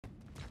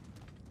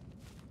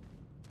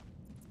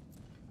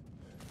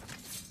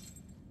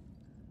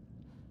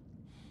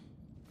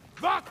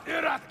Vad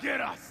är att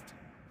gerast?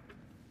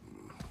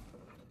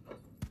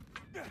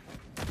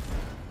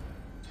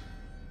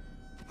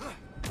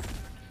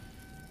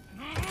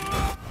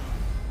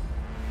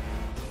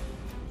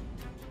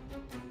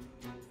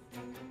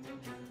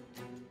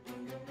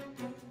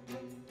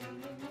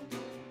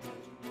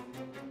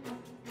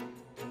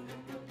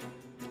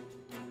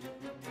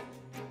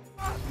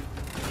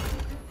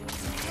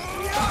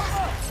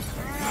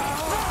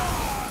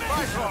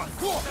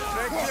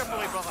 Very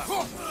carefully, brother.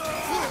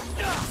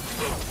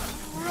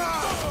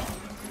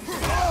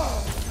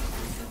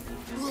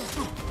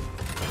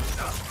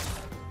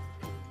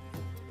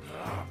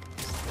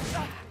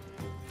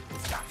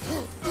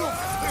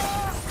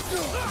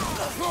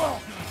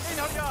 In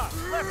on ya!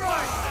 Left,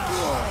 right!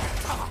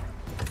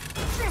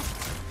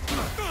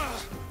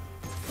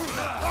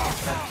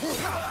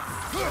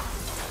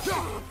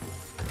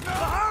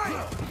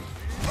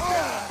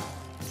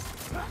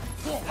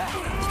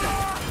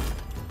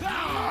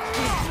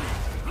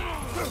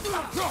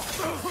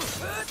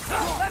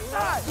 Left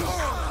side!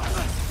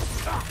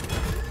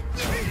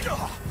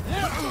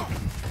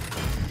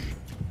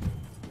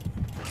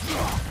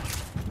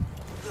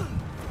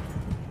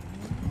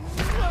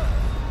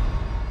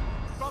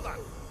 Brother!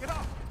 Get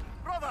up!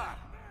 Brother!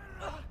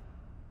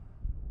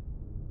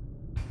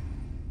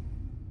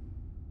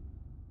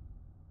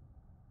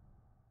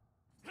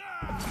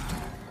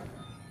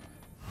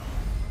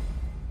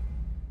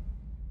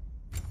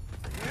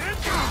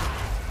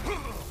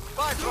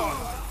 Five on!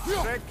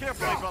 Tread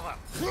carefully, brother!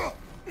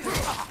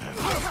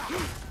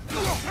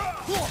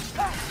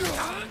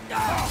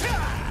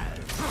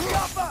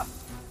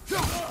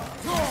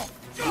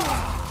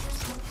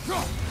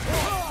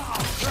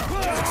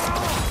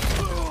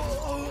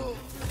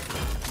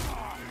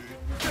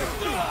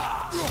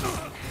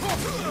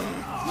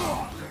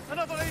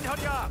 Another in,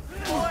 Hanya!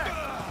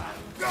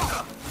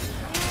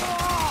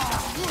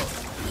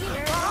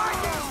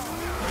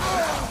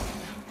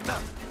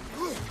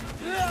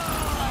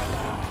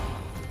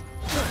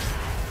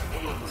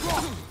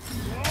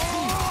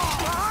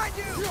 Behind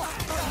you!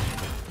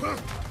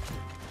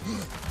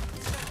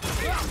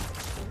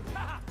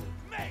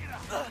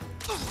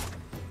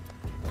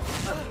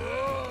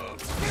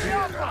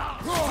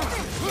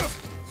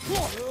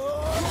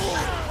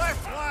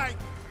 Left flank!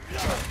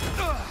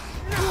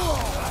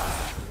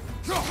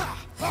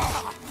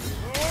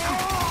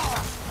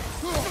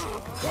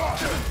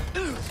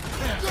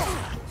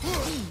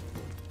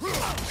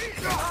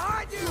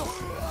 Behind you!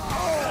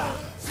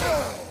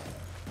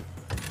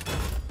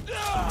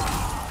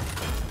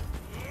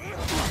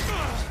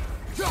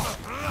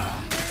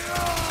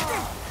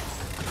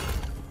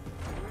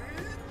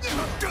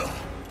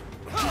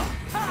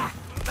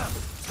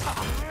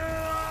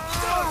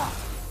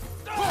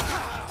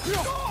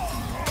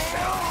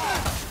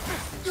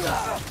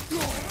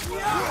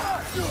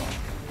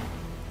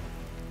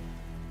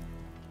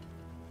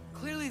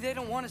 Clearly they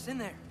don't want us in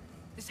there.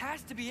 This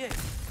has to be it.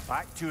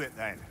 Back to it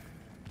then.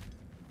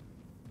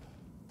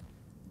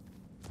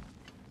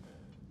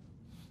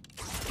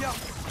 Go.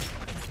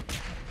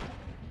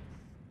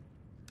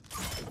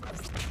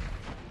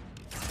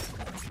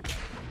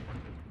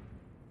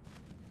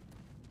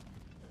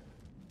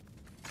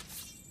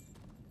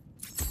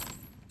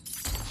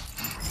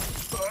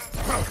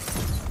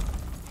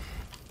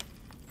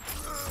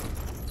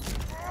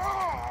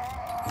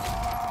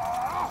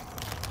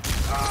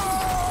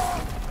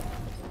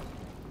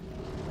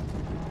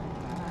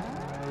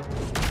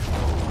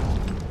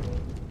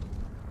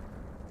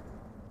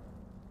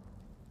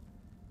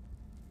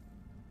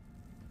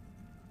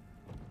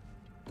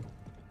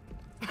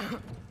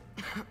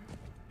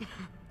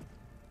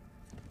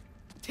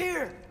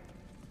 Here!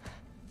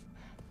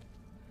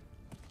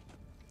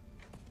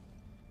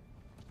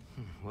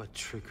 What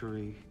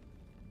trickery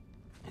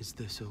is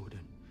this, Odin?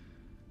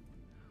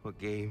 What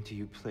game do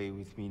you play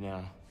with me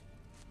now?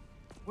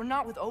 We're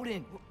not with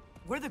Odin.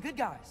 We're the good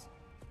guys.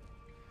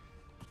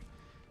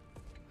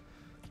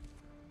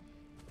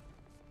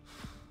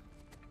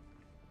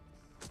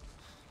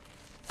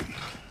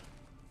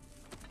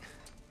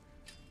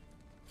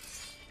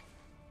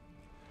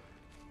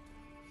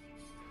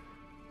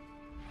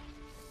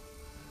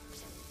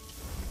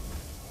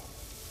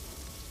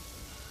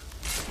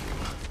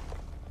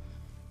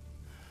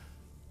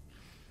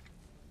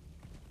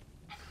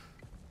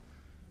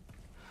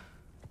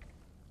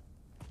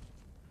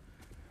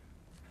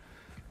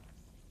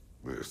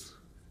 This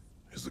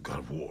is the god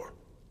of war.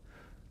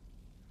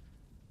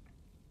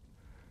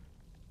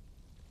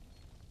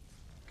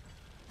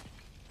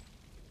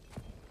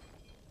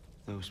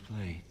 Those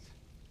blades.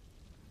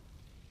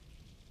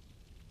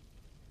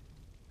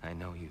 I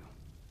know you.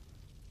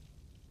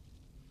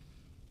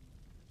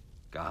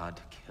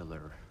 God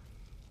Killer.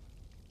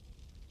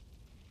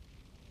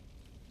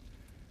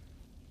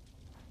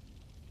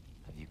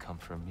 Have you come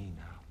for me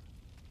now?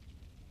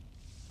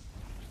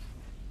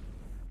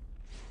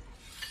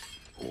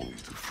 Only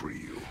to free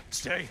you.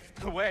 Stay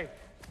away.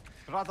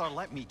 Brother,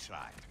 let me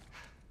try.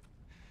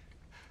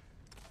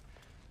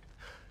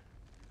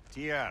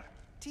 Tyr.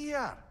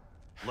 Tyr.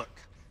 Look,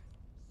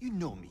 you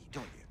know me,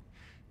 don't you?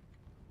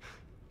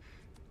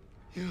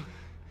 You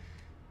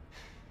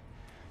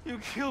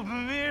killed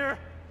Mimir!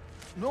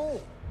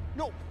 No!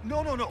 No!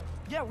 No, no, no!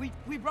 Yeah,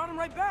 we brought him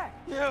right back.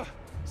 You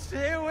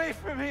stay away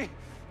from me,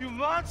 you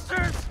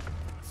monsters!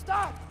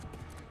 Stop!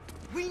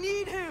 We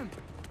need him!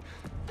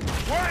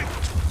 Wait!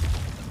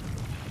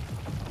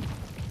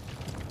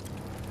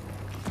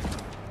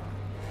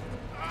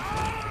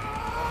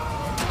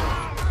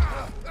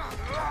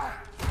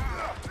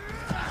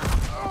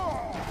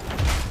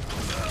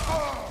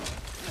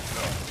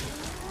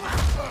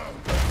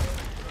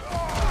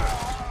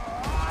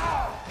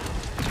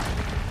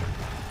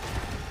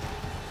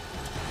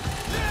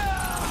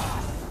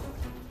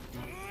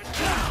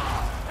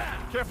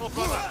 Careful,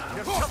 brother!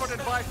 You're covered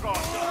in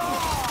Bifrost!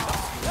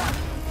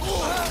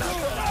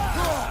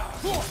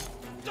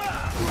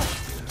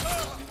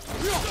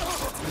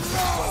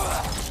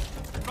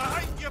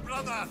 Behind you,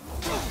 brother!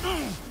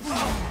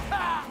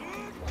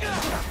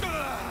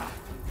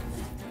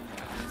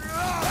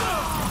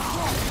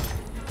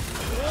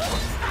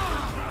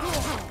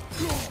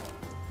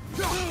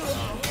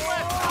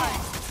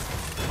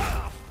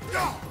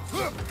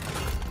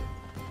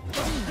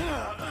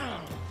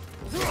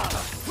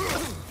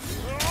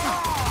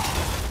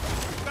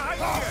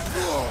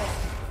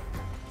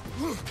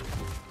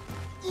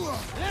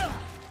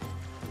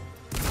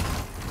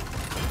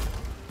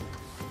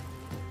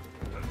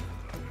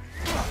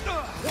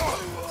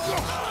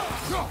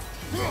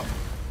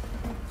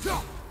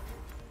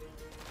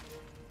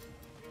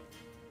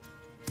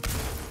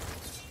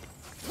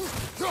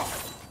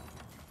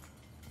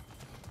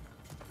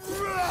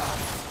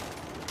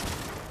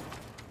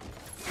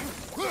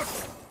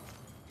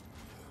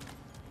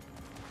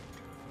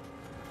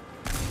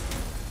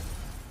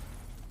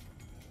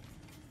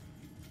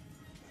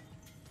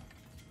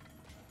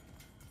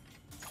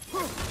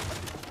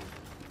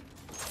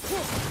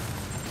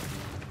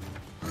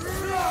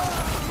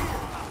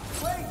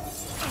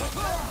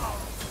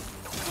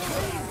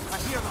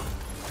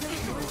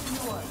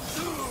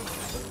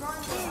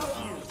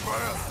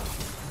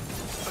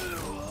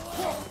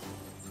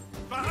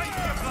 Behind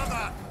you,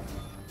 brother!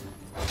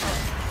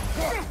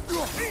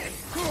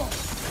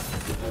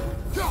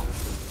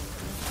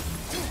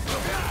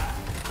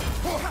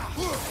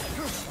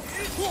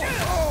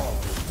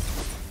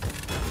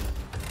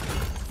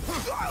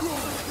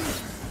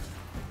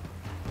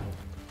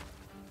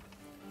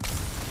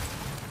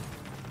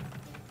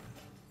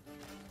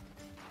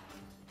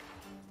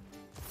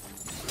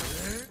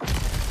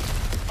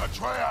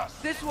 Atreus!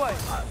 This way!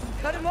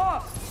 Cut him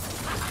off!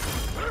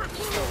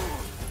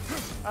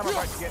 I'm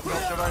about to get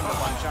knocked around at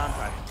one, aren't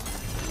I?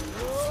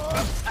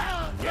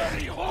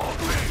 Gary, hold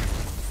me!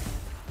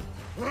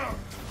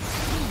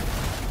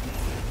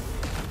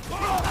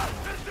 Behind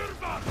you,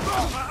 brother!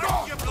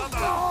 Behind you,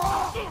 brother!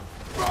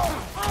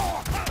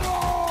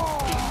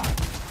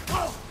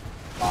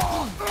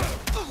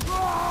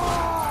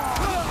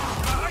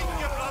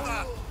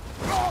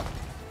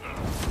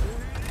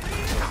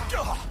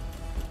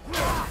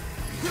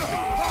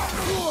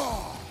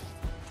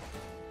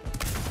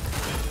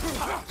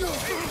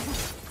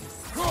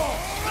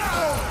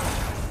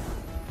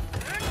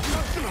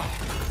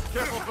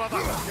 Careful, brother!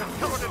 You're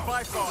covered in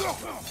Bifrost!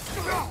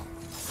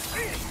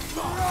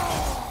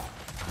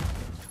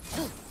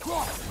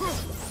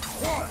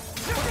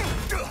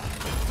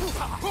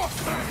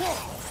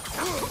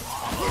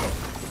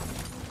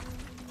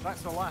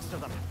 That's the last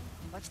of them.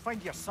 Let's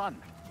find your son.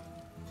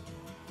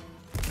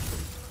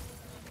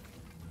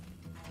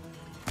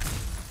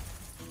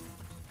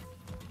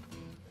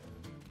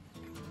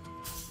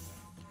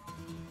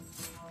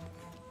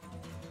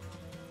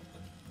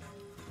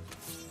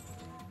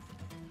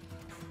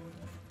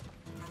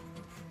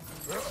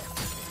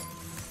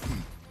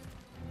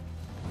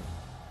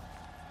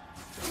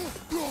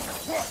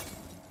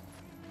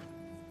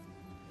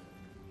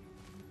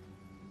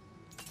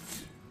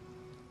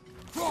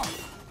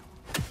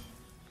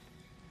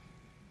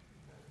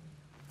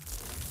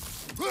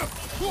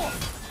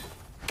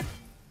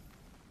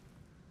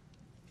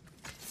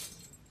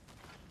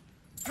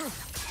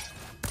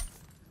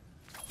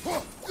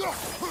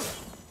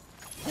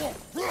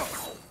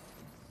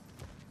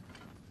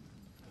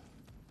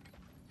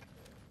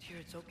 Dear,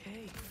 it's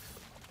okay.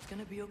 It's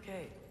gonna be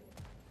okay.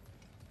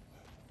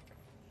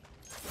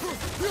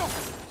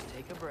 Just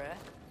take a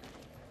breath.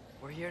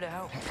 We're here to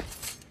help.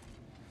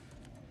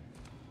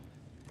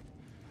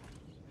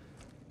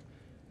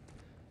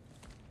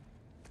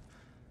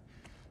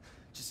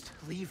 Just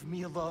leave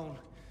me alone.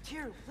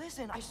 Tyr,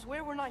 listen, I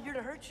swear we're not here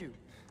to hurt you.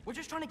 We're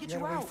just trying to get Get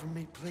you away out. from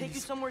me, please. Take you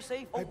somewhere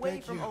safe, I away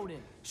beg from you.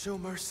 Odin. Show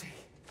mercy.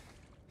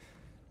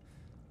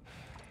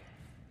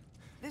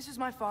 This is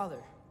my father.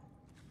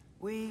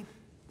 We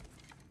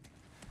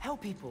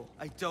help people.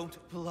 I don't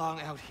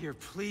belong out here,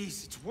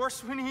 please. It's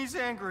worse when he's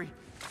angry.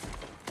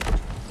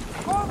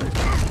 Father!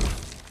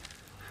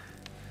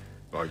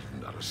 Are you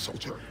not a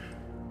soldier?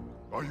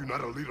 Are you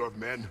not a leader of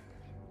men?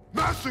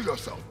 Master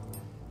yourself!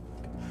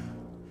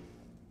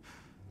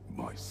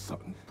 My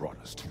son brought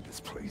us to this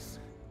place.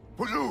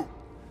 For you!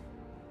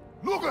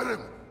 Look at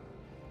him!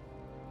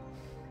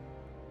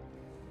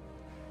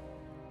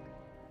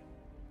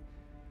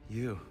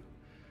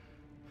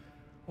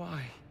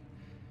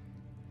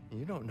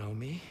 don't know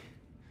me.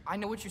 I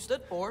know what you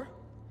stood for.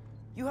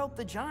 You helped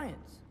the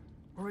Giants.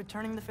 We're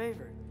returning the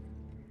favor.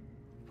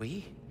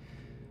 We?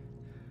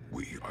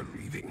 We are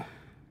leaving.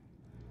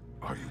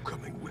 Are you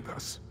coming with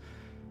us?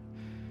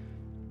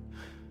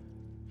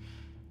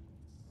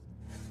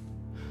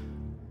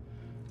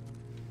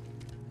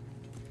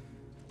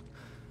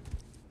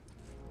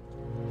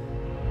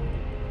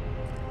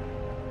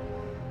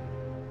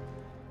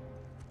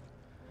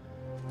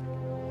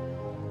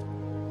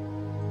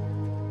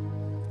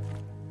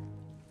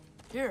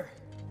 Here.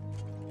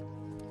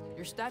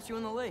 Your statue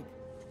in the lake.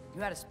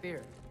 You had a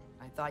spear.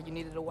 I thought you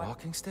needed a weapon.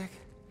 Walking stick?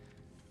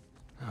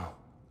 No.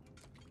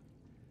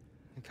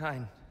 A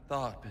kind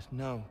thought, but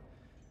no.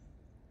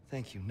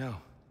 Thank you, no.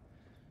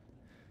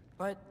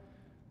 But...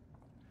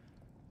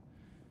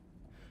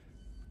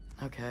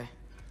 Okay.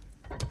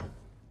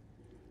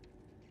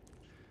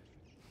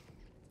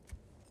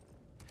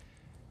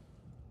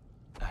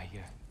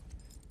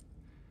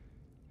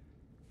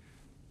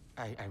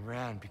 I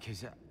ran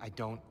because I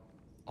don't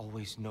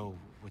always know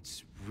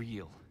what's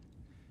real.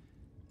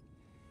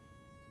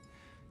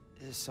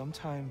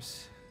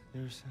 Sometimes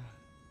there's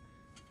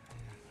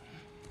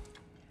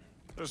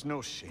There's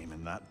no shame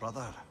in that,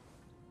 brother.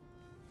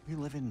 We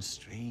live in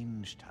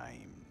strange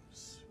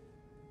times.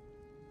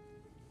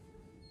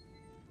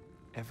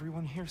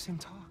 Everyone hears him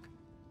talk.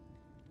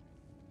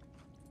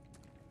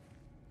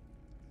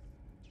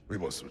 We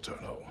must return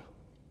home.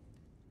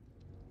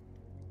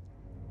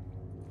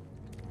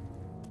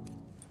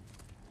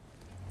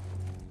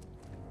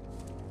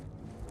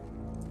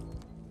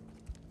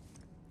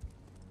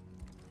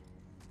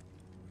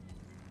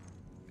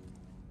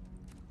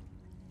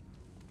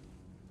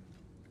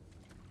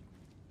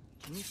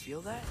 Can you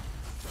feel that?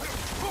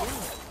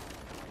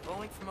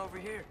 Blowing from over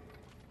here.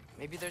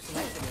 Maybe there's an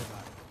exit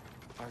nearby.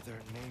 Are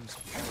there names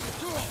I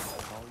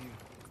call you?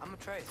 I'm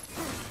Atreus.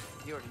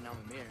 You already know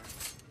Mimir.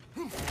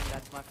 And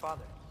that's my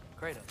father,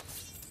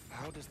 Kratos.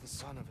 How does the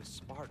son of a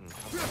Spartan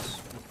come to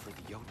speak for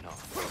the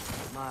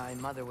Jotnar? My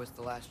mother was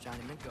the last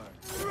giant in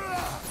Midgard.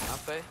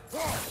 Laufey?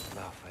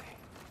 Laufey.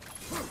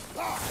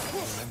 I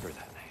remember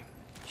that name.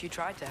 She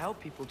tried to help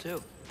people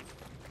too.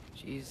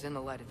 She's in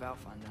the light of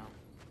Alpha now.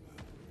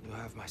 You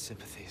have my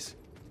sympathies.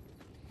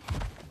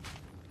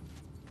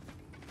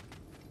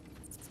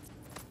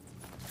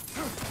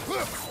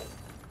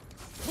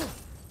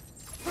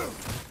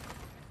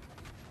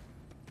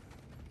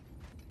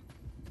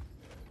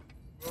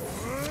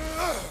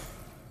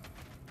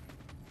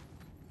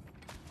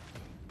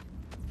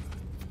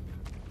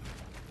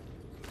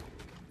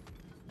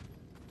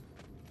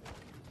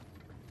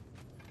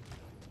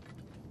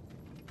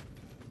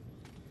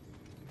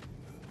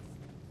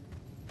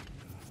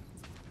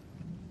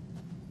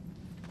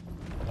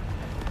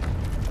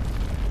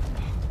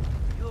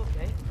 You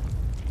okay?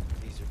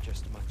 These are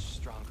just much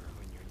stronger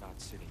when you're not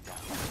sitting down.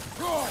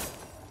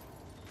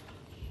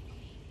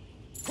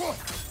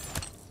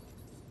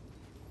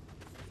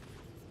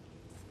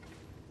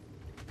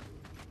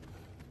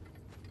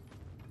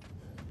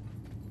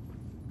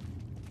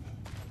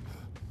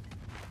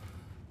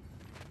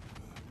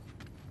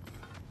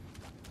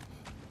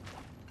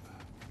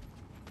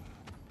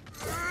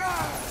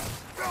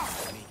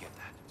 Let me get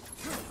that.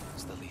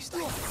 It's the least I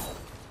can do.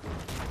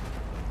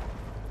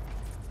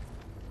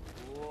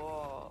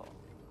 Whoa.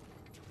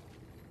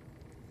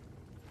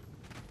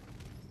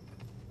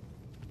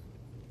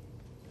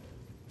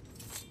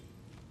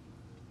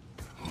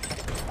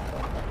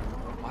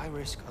 Why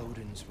risk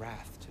Odin's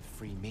wrath to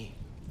free me?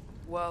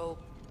 Well,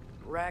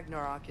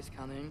 Ragnarok is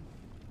coming.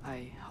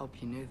 I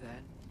hope you knew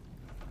that.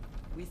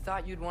 We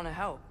thought you'd want to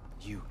help.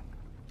 You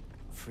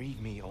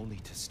freed me only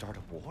to start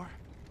a war?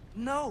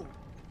 No!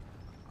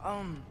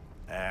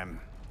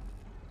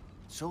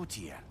 So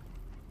Tia,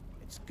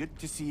 it's good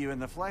to see you in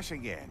the flesh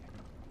again.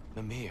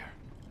 Mimir,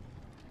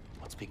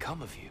 what's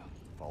become of you?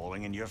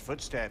 Following in your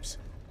footsteps.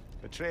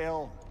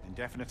 Betrayal,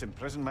 indefinite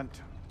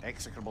imprisonment,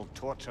 execrable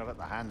torture at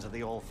the hands of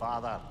the Old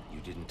Father. You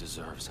didn't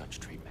deserve such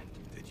treatment.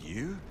 Did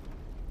you?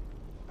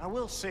 I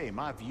will say,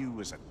 my view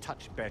was a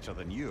touch better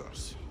than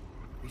yours.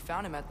 We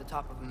found him at the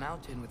top of a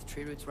mountain with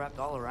tree roots wrapped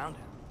all around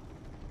him.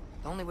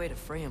 The only way to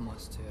free him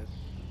was to...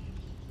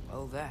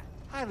 well, that.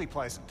 Highly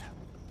pleasant,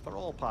 for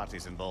all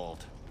parties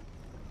involved.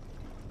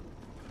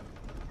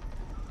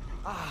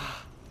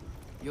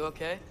 You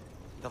okay?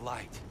 The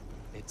light.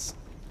 It's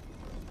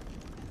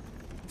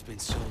been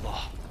so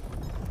long.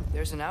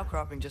 There's an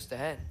outcropping just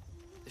ahead.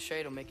 The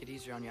shade will make it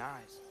easier on your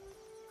eyes.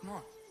 Come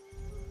on.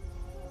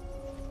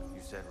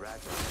 You said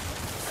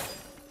Ragnarök,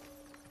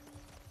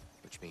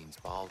 which means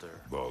Baldur.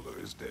 Baldur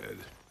is dead.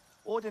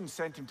 Odin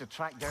sent him to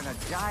track down a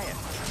giant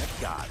in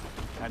Midgard,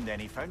 and then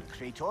he found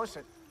Kratos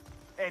and...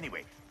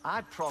 Anyway,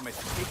 I'd promised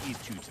to take you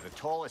two to the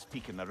tallest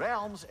peak in the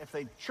realms if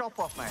they'd chop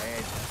off my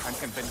head and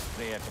convince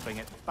Freya to bring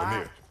it back.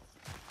 Mimir,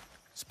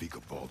 speak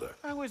of Baldur.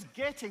 I was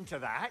getting to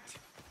that.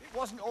 It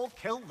wasn't all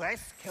kill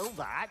this, kill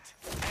that.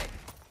 Hey,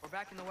 we're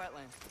back in the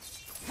wetlands.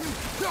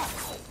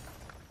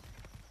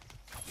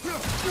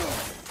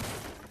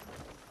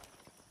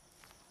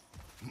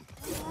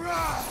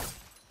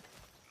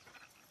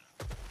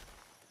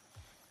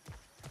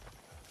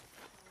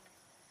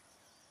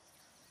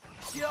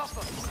 Get off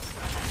him!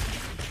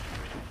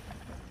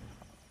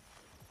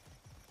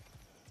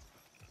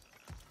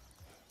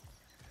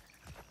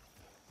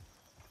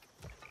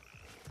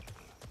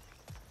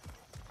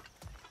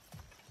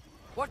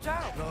 Watch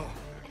out! No.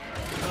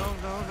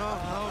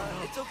 No.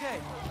 It's okay.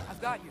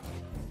 I've got you.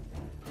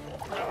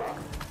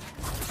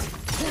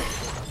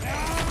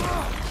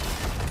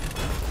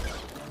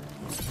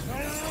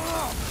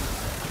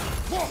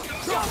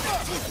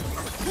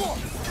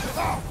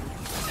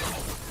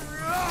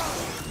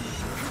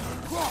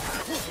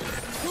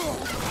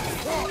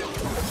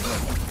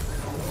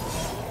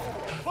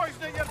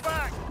 Poisoning your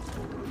back!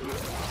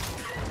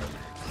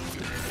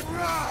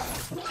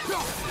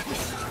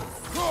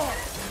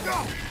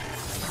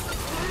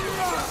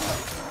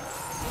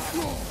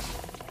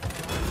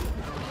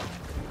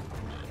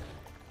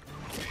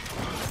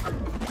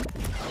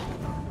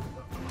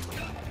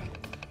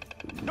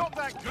 Knock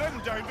that grim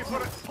down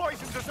before it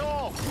poisons us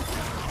all!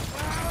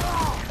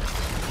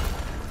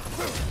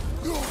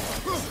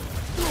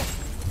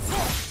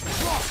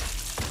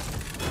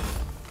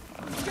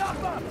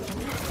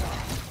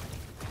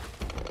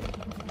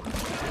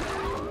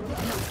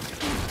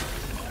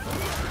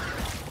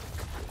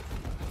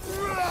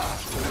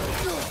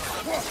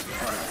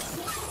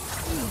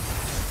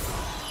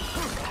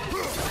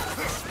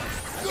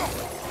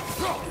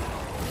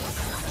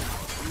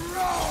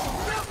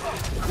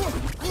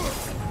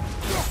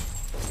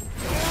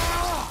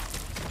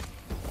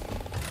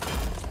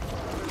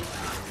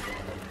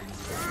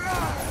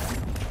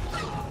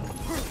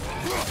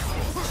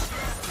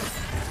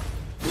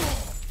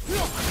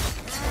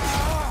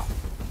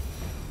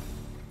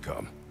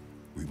 Come.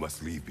 We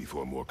must leave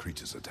before more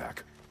creatures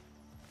attack.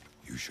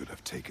 You should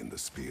have taken the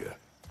spear.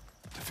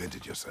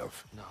 Defended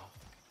yourself. No.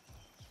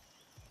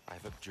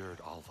 I've abjured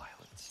all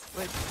violence.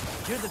 But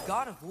you're the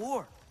god of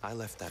war. I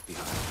left that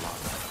behind long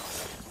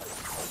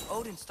ago.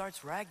 Odin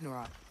starts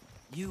Ragnarok.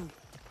 You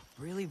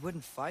really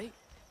wouldn't fight?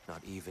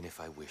 Not even if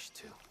I wished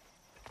to.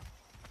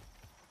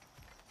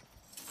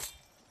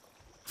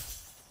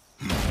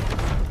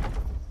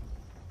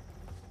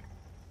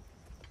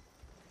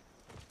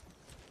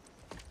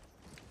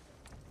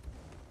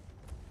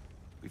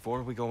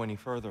 Before we go any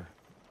further,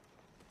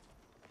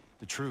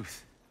 the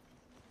truth.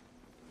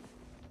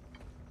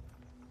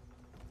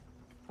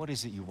 What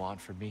is it you want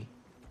from me?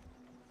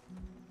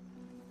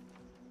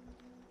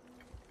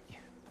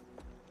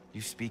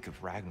 You speak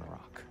of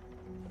Ragnarok.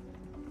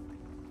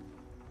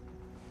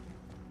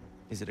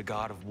 Is it a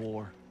god of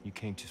war you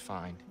came to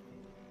find?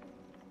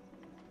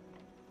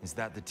 Is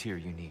that the tear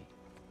you need?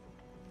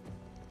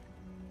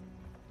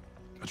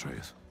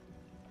 Atreus.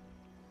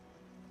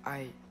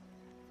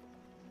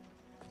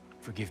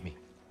 Forgive me.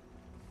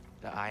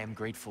 I am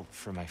grateful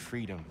for my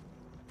freedom.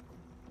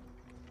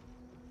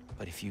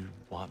 But if you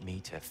want me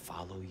to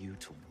follow you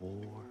to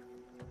war,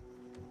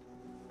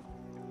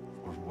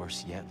 or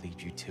worse yet,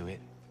 lead you to it,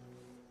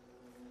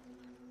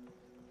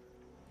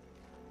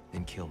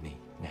 then kill me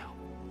now.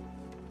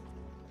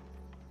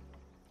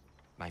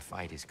 My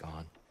fight is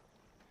gone.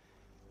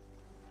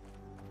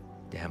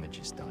 Damage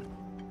is done.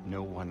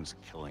 No one's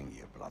killing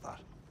you, brother.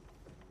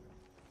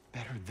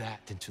 Better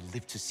that than to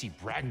live to see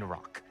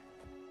Ragnarok.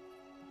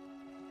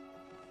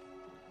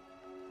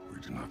 We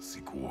do not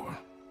seek war.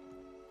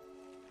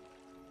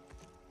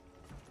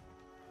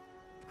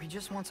 We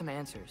just want some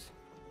answers.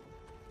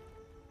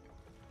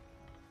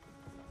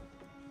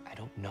 I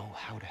don't know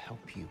how to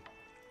help you.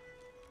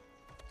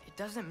 It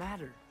doesn't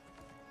matter.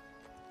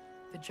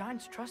 The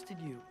Giants trusted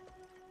you.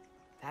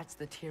 That's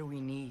the tear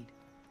we need.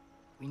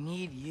 We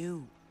need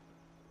you.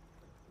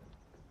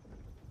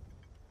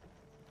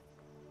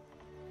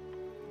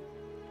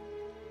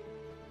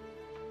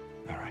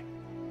 All right.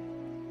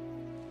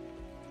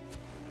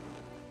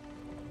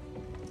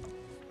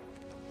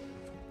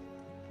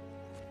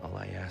 All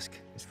I ask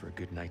is for a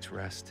good night's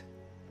rest.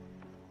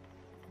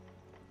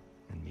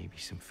 And maybe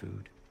some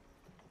food.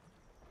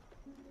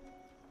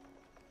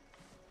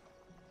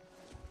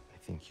 I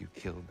think you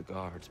killed the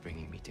guards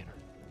bringing me dinner.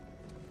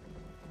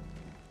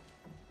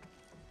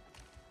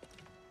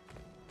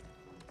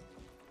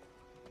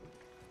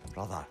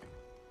 Brother,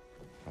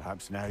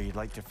 perhaps now you'd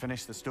like to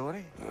finish the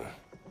story?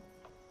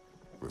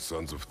 The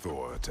sons of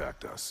Thor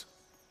attacked us.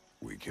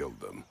 We killed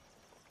them.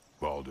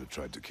 Baldur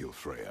tried to kill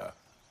Freya.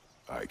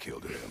 I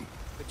killed him.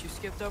 But you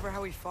skipped over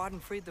how we fought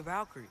and freed the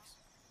Valkyries.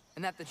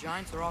 And that the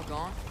Giants are all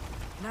gone.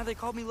 And now they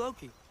called me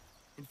Loki.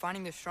 And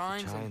finding the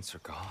shrines The Giants are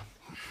gone.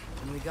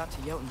 and when we got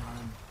to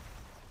Jotunheim,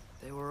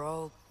 they were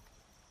all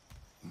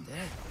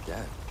dead.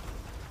 Dead.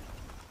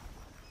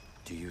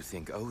 Do you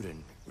think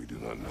Odin? We do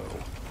not know.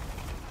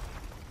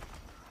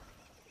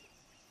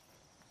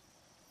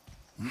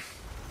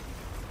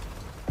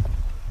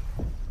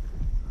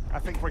 I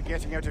think we're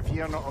getting out of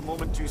here not a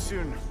moment too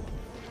soon.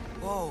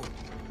 Whoa,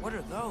 what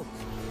are those?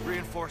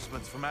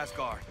 Reinforcements from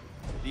Asgard.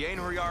 The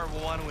Einherjar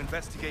will want to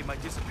investigate my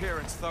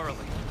disappearance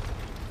thoroughly.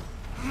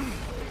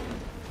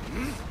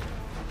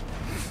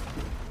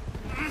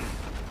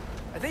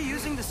 Are they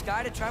using the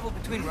sky to travel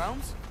between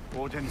realms?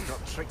 Odin's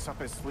got tricks up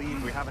his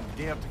sleeve we haven't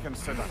dared to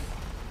consider.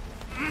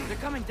 They're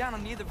coming down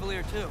on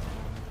Niedervalier too.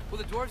 Will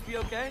the dwarves be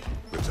okay?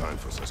 The time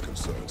for such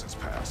concerns has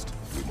passed.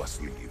 We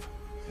must leave.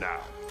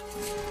 Now.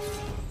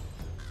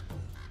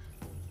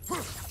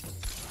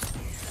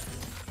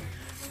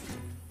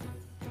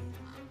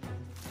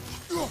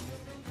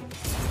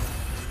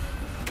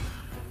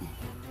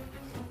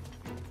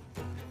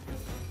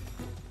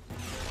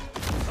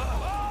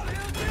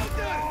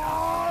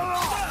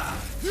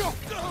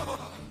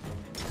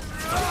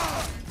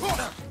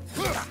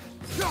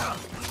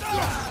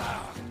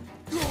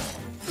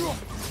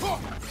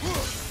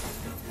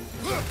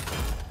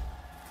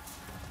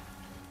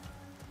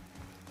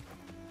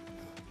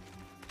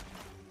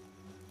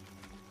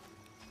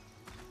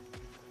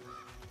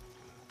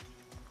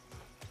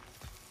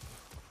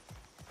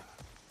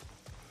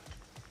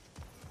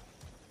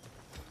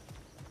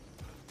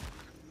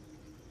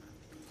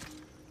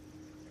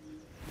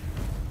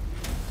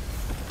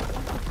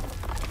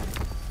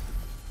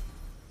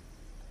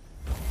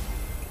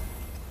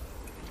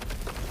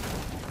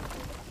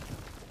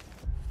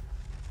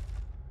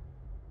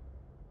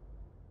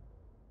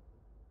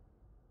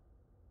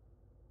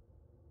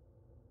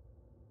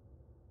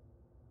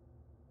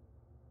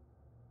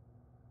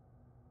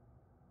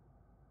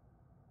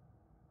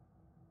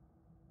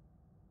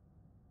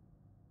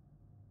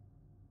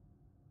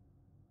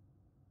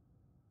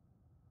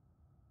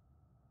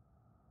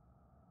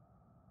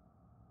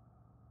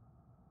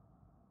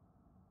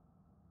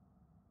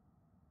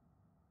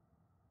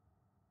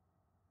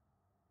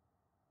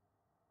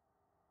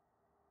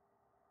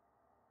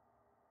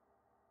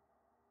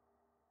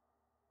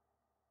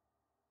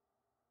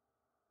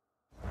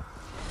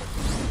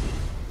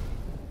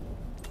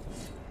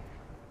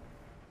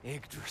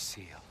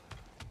 Yggdrasil.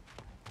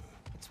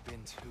 It's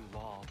been too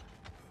long.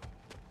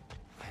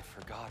 I'd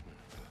forgotten.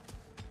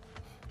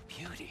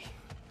 Beauty.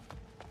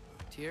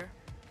 Tyr,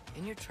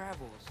 in your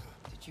travels,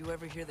 did you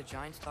ever hear the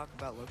Giants talk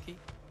about Loki?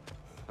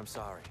 I'm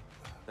sorry.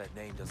 That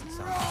name doesn't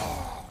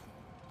sound...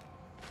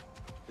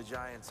 The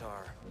Giants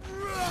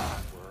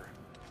were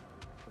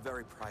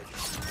very private.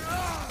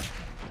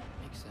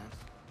 Makes sense.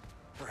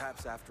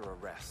 Perhaps after a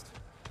rest.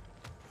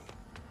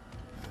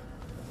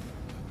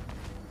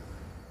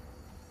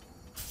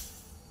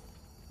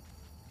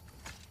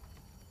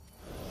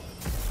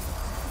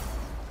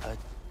 A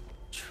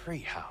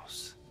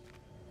treehouse.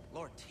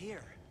 Lord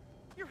Tyr,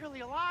 you're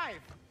really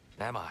alive.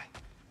 Am I?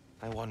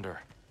 I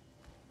wonder.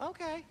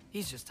 Okay.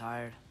 He's just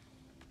tired.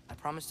 I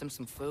promised him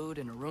some food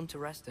and a room to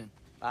rest in.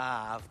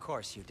 Ah, of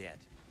course you did.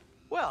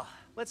 Well,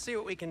 let's see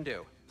what we can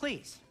do.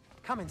 Please,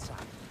 come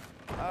inside.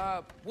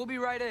 We'll be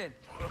right in.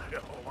 Well,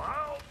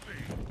 I'll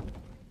be.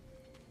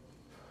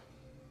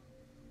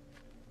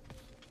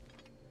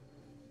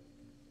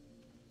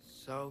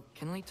 So,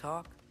 can we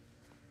talk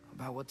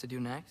about what to do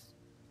next?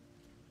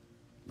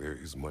 There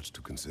is much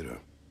to consider.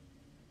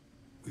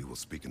 We will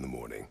speak in the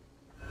morning.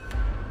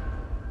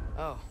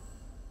 Oh,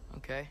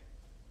 okay.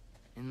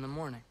 In the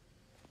morning.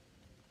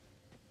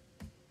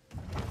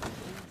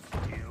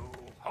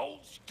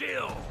 Hold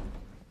still!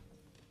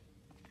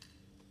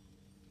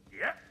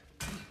 Yep.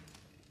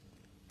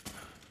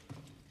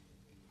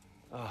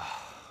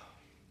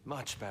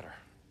 Much better.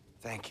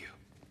 Thank you.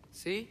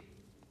 See?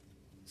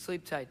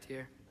 Sleep tight,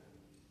 Tyr.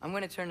 I'm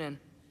gonna turn in.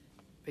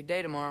 Big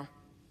day tomorrow.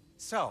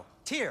 So,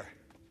 Tyr,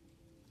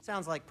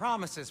 sounds like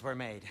promises were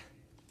made.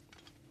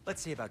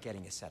 Let's see about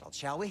getting you settled,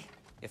 shall we?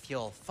 If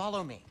you'll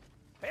follow me.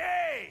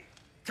 Hey!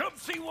 Come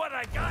see what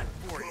I got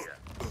for you.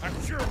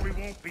 I'm sure we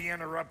won't be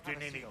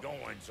interrupting any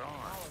goings-on.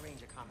 I'll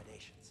arrange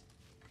accommodations.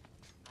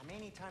 I may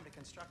need time to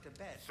construct a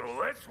bed. So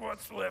that's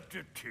what's left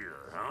of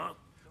Tyr, huh?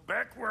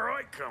 Back where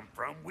I come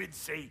from, we'd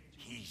say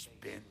he's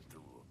been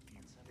through a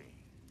few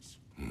things.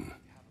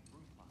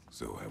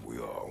 So have we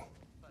all.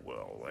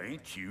 Well,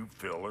 ain't you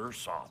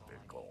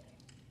philosophical?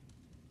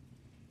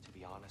 To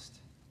be honest,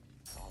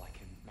 it's all I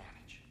can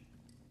manage.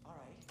 All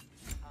right.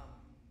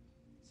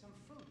 Some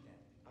food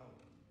then. Oh,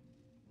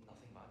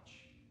 nothing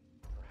much.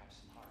 Perhaps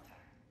some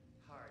hardtack.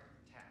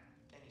 Hardtack.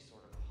 Any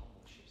sort of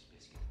humble ship's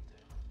biscuit will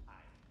do.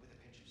 Aye. With a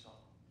pinch of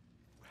salt.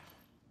 Well,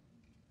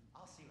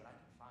 I'll see what I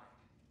can find.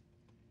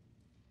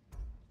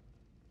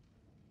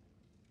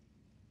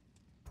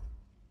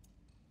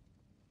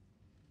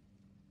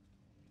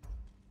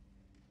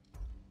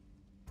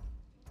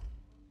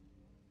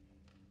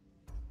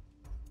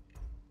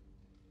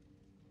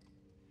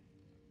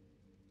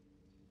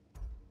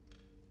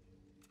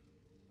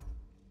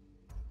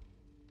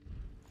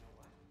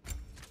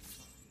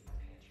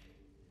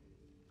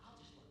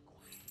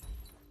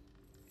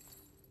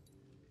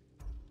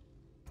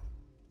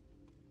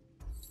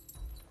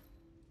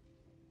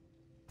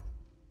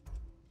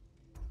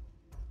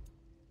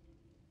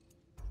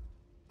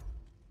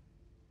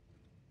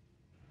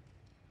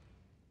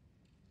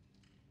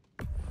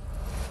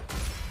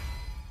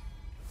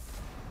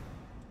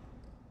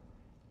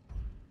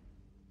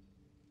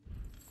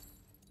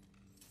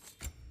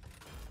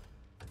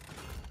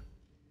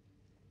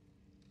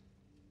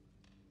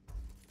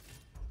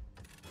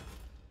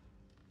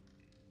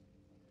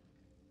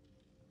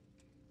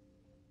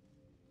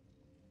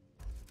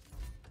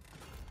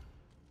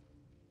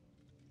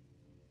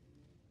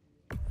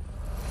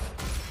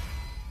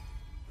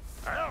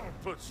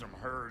 put some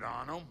hurt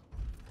on them.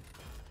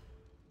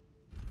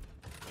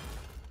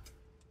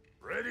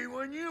 Ready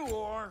when you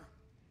are.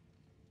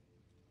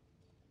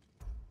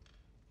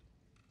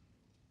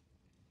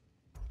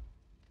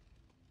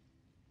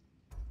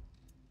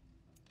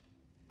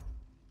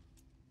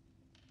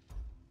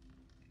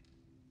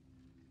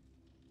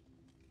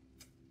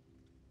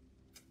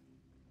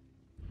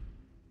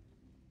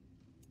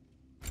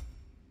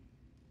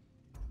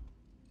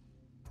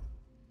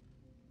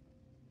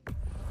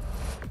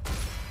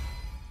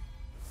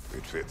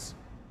 It fits.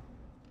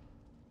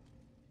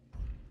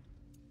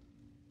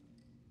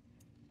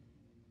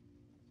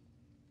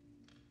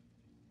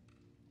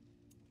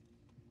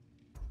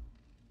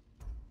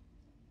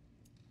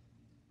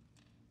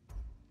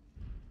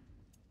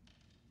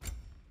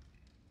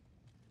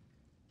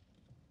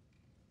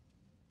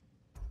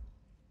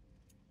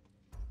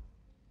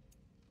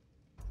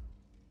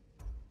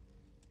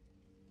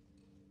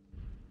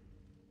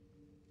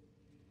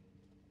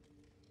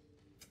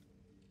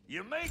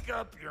 You make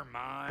up your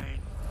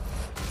mind.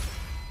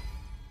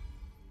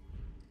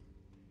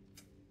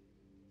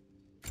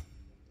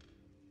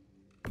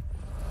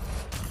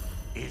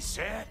 Is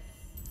that?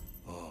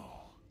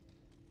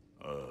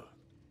 Oh.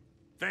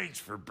 Thanks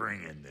for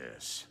bringing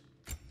this.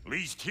 At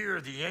least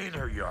here the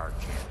Einherjar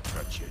can't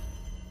touch it.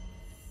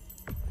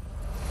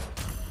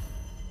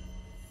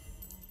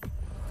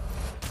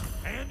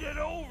 Hand it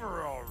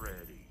over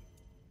already.